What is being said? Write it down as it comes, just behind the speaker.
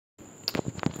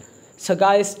So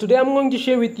guys, today I'm going to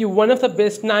share with you one of the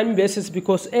best 9 bases,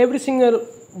 because every single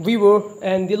viewer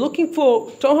and they're looking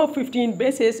for TH15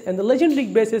 bases and the Legend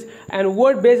League bases and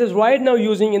world bases right now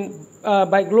using in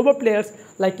by global players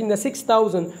like in the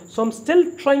 6000. So I'm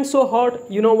still trying so hard.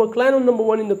 You know, we're clan number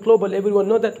 1 in the global. Everyone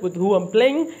know that with who I'm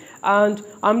playing, and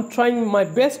I'm trying my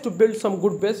best to build some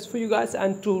good bases for you guys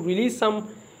and to release some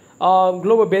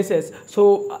global bases.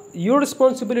 So your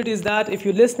responsibility is that if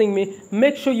you're listening me,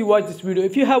 make sure you watch this video.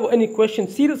 If you have any question,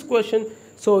 serious question,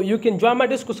 so you can join my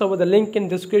Discord server, the link in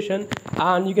description,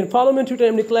 and you can follow me on Twitter,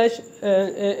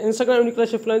 Instagram,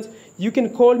 Clash of Clans. You can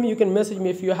call me, you can message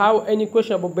me. If you have any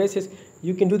question about bases,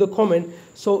 you can do the comment.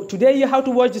 So today you have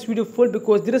to watch this video full,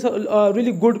 because there is a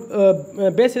really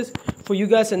good basis for you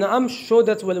guys, and I'm sure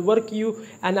that will work you,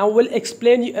 and I will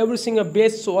explain you every single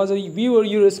base. So as a viewer,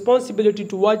 your responsibility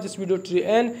to watch this video to the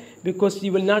end, because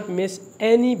you will not miss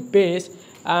any base.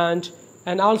 And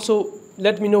also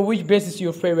let me know which base is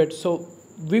your favorite. So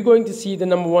we're going to see the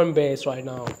number 1 base right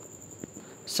now.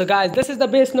 So guys, this is the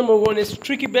base number 1. It's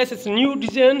tricky base. It's a new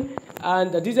design,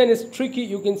 and the design is tricky.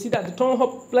 You can see that the tone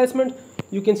hop placement,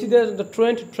 you can see there's the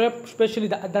trap, especially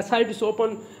the side is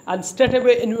open, and straight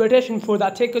away invitation for the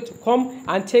attacker to come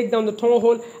and take down the tone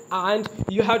hole. And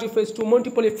you have to face 2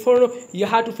 multiple inferno. You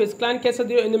have to face clan castle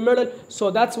there in the middle.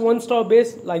 So that's 1-star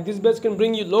base. Like this base can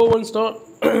bring you low 1-star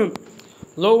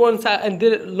low 1-star and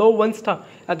low 1-star.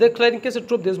 At the clan castle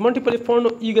troop, there's multiple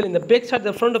inferno eagle in the back side,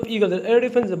 the front of eagle, the air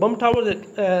defense, the bomb tower,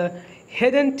 the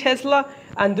hidden Tesla,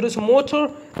 and there is motor,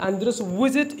 and there is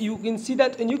visit. You can see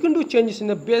that, and you can do changes in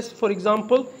the base, for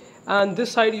example. And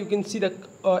this side you can see the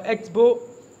X-bow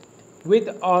with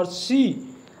RC,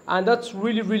 and that's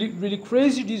really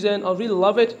crazy design. I really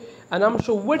love it, and I'm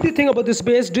sure. What do you think about this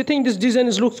base? Do you think this design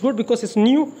looks good because it's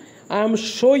new? I'm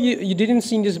sure you didn't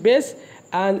see this base,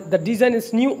 and the design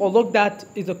is new. Or look, that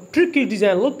is a tricky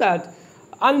design. Look, that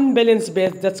unbalanced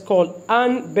base, that's called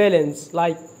unbalanced.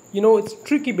 Like, you know, it's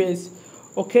tricky base.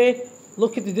 Okay,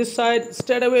 look at this side.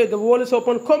 Straight away the wall is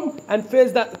open. Come and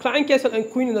face that clan castle and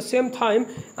queen at the same time,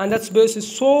 and that base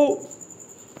is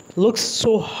looks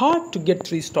so hard to get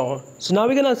 3-star. So now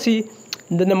we're gonna see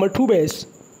the number 2 base.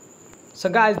 So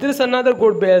guys, this is another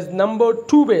good base, number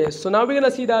 2 base. So now we're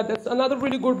gonna see that's another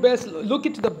really good base. Look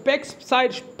at the back side,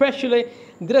 especially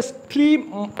there's 3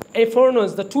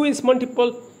 infernos. The 2 is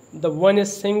multiple, the 1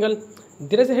 is single.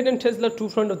 There is a hidden Tesla, 2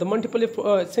 front of the multiple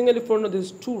single inferno.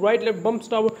 There's 2 right left bumps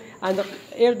tower, and the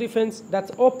air defense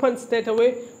that's open straight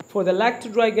away for the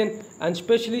Lacto Dragon. And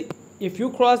especially if you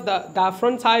cross the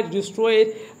front side, destroy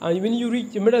it, and when you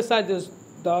reach the middle side, there's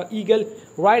the eagle.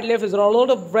 Right left is a lot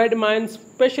of red mines,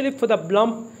 especially for the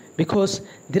Blum, because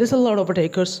there is a lot of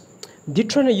attackers. They're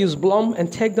trying to use Blum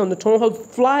and take down the tone hole.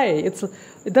 Fly.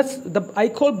 I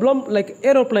call Blum like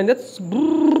aeroplane.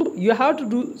 You have to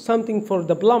do something for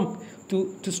the Blum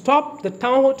to stop the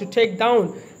town hall to take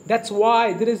down. That's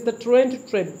why there is the trend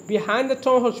trap behind the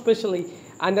town hall, especially,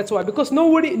 and that's why, because no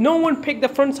one picked the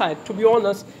front side, to be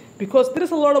honest, because there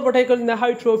is a lot of attackers in the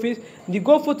high trophies. They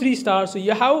go for 3 stars, so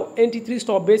you have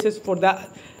anti-3-star bases for that,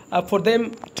 for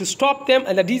them to stop them,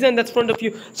 and the design that's front of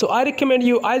you. So I recommend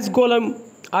you ice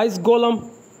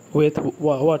golem with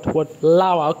what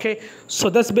lava. Okay, so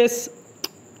that's base.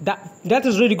 That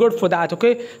is really good for that.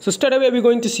 Okay, so straight away we're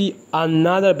going to see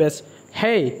another base.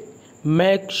 Hey,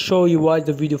 make sure you watch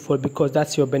the video full, because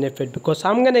that's your benefit, because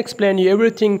I'm gonna explain you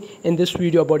everything in this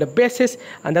video about the bases,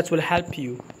 and that will help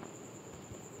you.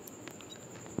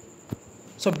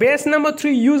 So base number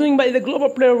 3 using by the global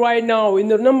player right now, in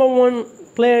the number 1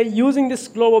 player using this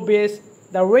global base,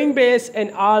 the ring base.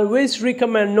 And I always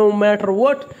recommend, no matter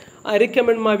what, I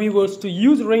recommend my viewers to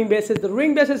use ring bases. The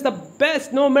ring base is the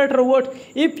best no matter what.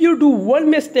 If you do one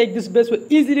mistake, this base will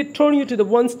easily turn you to the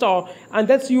 1-star, and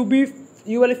that's you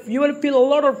will feel a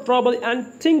lot of trouble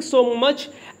and think so much,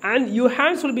 and your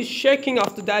hands will be shaking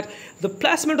after that. The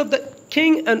placement of the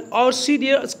king and RC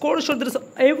there, score shot, there is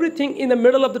everything in the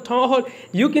middle of the town hall.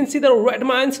 You can see the red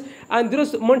mines, and there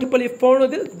is multiple inferno.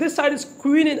 This side is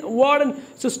queen and warden,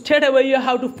 so straight away you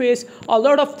have to face a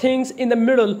lot of things in the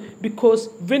middle, because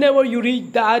whenever you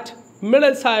reach that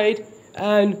middle side,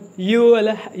 and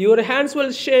your hands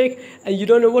will shake and you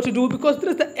don't know what to do, because there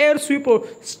is the air sweeper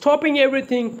stopping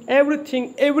everything.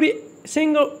 Every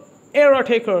single air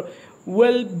attacker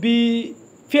will be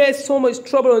face so much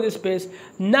trouble on this base.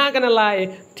 Not gonna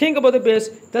lie, think about the base.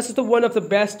 This is the one of the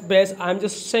best base. I'm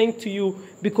just saying to you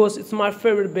because it's my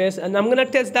favorite base, and I'm gonna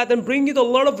test that and bring you a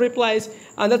lot of replies,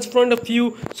 and that's front of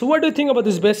you. So what do you think about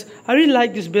this base? I really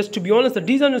like this base, to be honest. The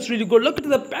design is really good. Look at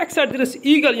the backside, there is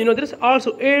eagle, you know, there is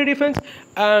also air defense,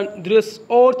 and there is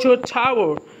orchard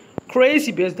tower.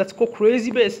 crazy base. That's called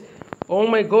crazy base. Oh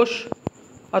my gosh.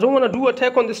 I don't want to do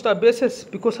attack on this star bases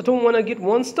because I don't want to get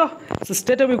 1 star. So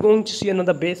instead we're going to see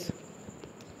another base.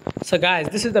 So guys,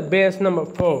 this is the base number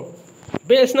 4.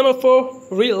 Base number 4,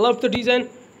 really love the design.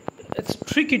 It's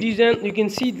tricky design. You can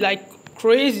see like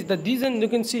crazy the design. You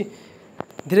can see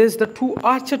there is the 2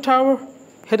 archer tower,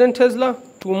 hidden Tesla,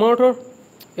 2 motor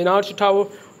in archer tower.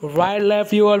 Right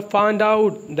left you will find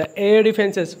out the air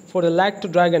defenses for the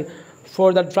Lacto Dragon,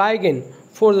 for the dragon,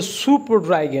 for the super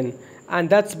dragon, and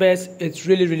that's best. It's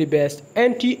really best.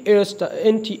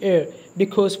 Anti-air,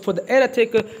 because for the air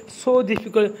attacker so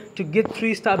difficult to get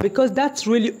 3 star because that's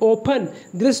really open.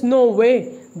 There is no way.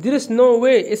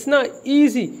 It's not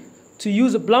easy to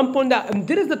use a blunt on that, and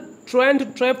there is the trend to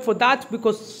trap for that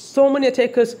because so many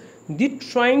attackers did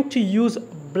trying to use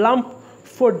blunt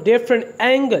for different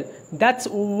angle. That's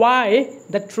why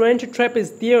the trend to trap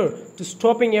is there to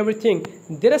stopping everything.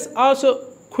 There is also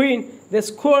queen,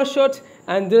 there's core shot,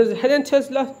 and there's hidden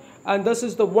Tesla, and this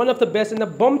is the one of the best. And the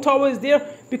bomb tower is there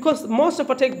because most of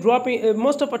attacker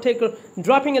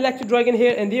dropping electric dragon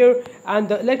here and there, and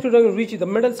the electric dragon reaches the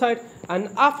middle side, and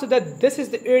after that this is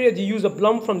the area to use a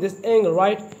blunt from this angle,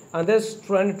 right? And there's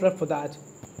trend to trap for that.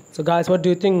 So guys, what do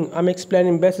you think? I'm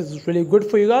explaining best is really good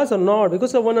for you guys or not?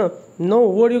 Because I wanna know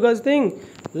what do you guys think.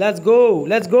 Let's go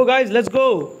guys, let's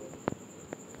go.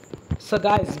 So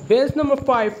guys, base number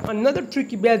 5, another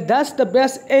tricky base. That's the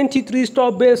best anti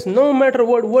 3-star base no matter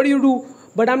what do you do.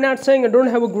 But I'm not saying I don't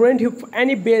have a guarantee for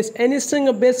any base. Any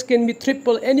single base can be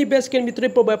triple. Any base can be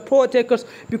triple by pro attackers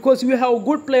because we have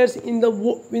good players in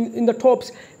the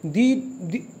tops.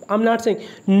 I'm not saying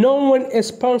no one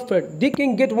is perfect. They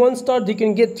can get 1 star, they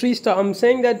can get 3 star. I'm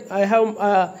saying that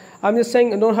I'm just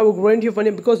saying I don't have a guarantee for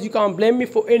any because you can't blame me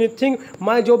for anything.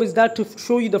 My job is that to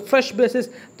show you the fresh bases,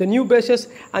 the new bases,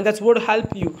 and that's what will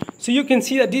help you. So you can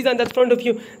see the design that's in front of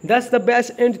you. That's the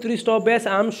best anti 3-star base.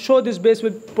 I'm sure this base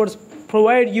will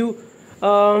provide you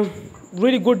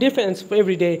really good defense for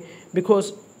every day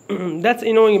because that's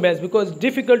annoying base because it's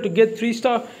difficult to get 3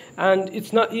 star and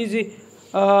it's not easy.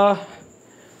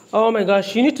 Oh my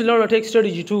gosh, you need to learn attack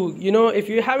strategy too. You know, if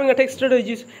you're having attack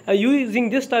strategies and using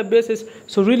this type basis,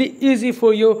 so really easy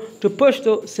for you to push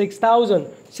to 6,000.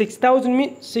 6,000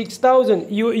 means 6,000.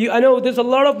 I know there's a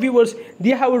lot of viewers,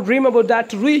 they have a dream about that,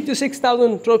 to reach the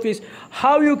 6,000 trophies.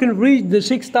 How you can reach the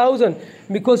 6,000?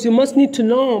 Because you must need to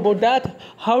know about that,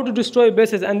 how to destroy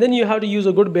bases, and then you have to use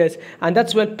a good base, and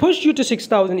that's what push you to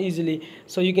 6,000 easily.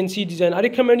 So you can see design. I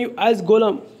recommend you as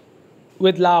golem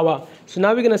with lava. So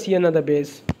now we're gonna see another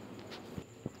base.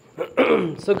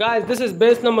 So guys, this is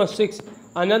base number 6,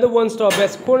 another 1-star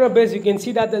base, corner base. You can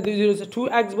see that there is a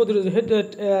 2 X-bow, there is a hit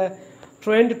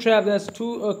trend to trap, there's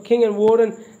 2 king and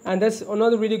warden, and that's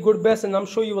another really good base, and I'm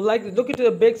sure you will like it. Look at the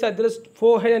back side, there is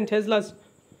 4 hidden Teslas.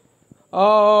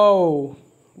 Oh,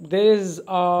 there is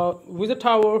wizard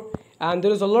tower, and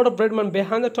there is a lot of Redman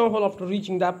behind the town hall after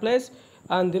reaching that place,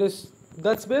 and there is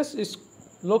that base is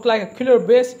look like a killer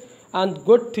base and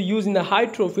good to use in the high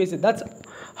trophies. That's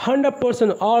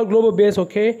 100% all global base,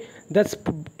 okay? That's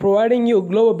providing you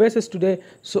global bases today,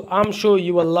 so I'm sure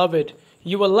you will love it.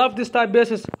 You will love this type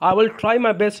bases. I will try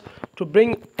my best to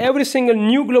bring every single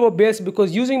new global base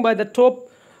because using by the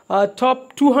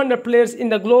top 200 players in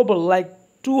the global, like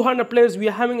 200 players we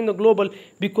are having in the global,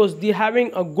 because they're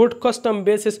having a good custom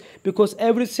basis, because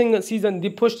every single season they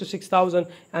push to 6,000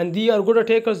 and they are good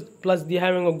attackers, plus they're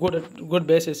having a good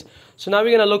basis. So now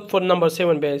we're gonna look for number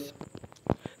 7 base.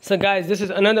 So guys, this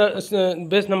is another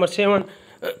base number 7.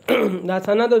 That's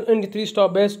another 3-star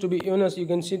base. To be honest, you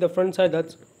can see the front side.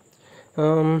 That's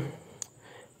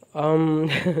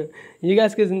you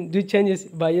guys can do changes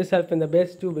by yourself in the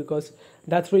base too, because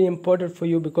that's really important for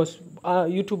you, because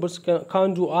YouTubers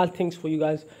can't do all things for you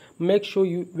guys. Make sure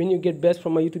you, when you get best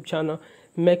from my YouTube channel,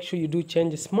 make sure you do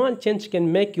changes. Small change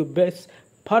can make your best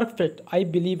perfect. I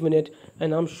believe in it,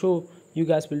 and I'm sure you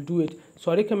guys will do it.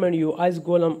 So I recommend you Ice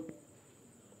Golem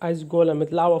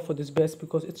with lava for this base,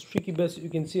 because it's tricky base. You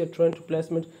can see a trend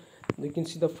placement. You can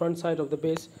see the front side of the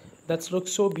base. That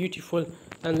looks so beautiful.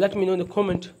 And let me know in the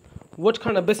comment, what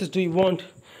kind of bases do you want?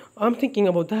 I'm thinking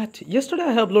about that. Yesterday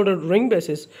I have uploaded ring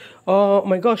bases. Oh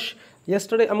my gosh,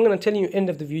 yesterday, I'm gonna tell you end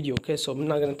of the video, okay? So I'm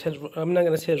not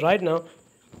gonna say it right now.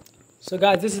 So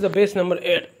guys, this is the base number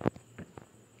 8.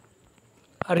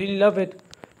 I really love it.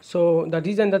 So the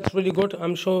design, that's really good.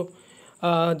 I'm sure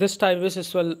this type base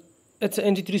as well, it's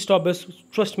an 3-star base.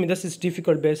 Trust me, this is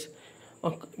difficult base.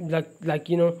 Like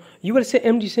you know, you will say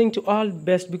MD saying to all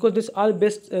best, because this all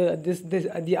best,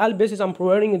 the all bases I'm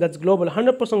providing you, that's global,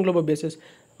 100% global basis.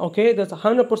 Okay, that's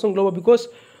 100% global, because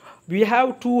we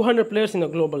have 200 players in the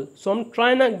global, so I'm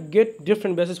trying to get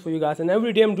different bases for you guys, and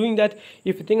every day I'm doing that.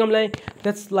 If you think I'm lying,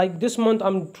 that's like this month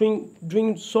I'm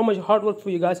doing so much hard work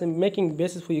for you guys and making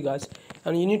bases for you guys,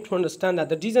 and you need to understand that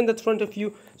the design that's in front of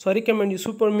you. So I recommend you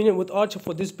super minion with archer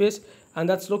for this base, and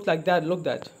that's look like that. Look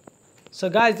that. So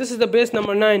guys, this is the base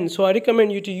number 9, so I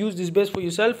recommend you to use this base for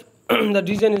yourself. The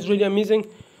design is really amazing,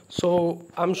 so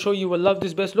I'm sure you will love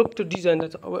this base. Look to design,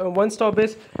 that's a 1-star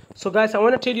base. So guys, I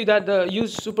want to tell you that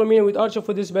use super minion with archer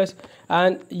for this base.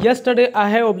 And yesterday I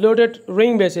have uploaded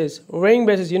ring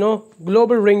bases, you know,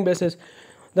 global ring bases,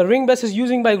 the ring bases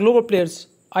using by global players.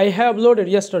 I have uploaded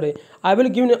yesterday. I will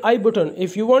give you an I button.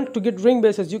 If you want to get ring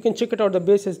bases, you can check it out, the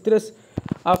bases. There's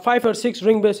 5 or 6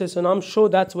 ring bases, and I'm sure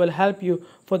that will help you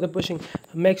for the pushing.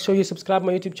 Make sure you subscribe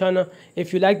my YouTube channel.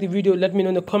 If you like the video, let me know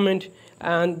in the comment.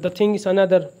 And the thing is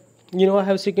another, you know, I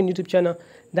have a second YouTube channel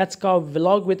that's called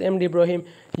Vlog with MD Ibrahim.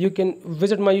 You can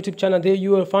visit my YouTube channel. There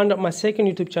you will find out my second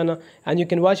YouTube channel, and you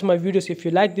can watch my videos. If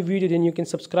you like the video, then you can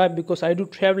subscribe, because I do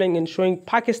traveling and showing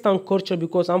Pakistan culture,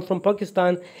 because I'm from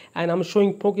Pakistan, and I'm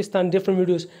showing Pakistan different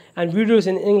videos and videos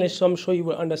in English, so I'm sure you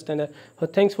will understand that. So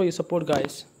thanks for your support,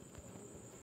 guys.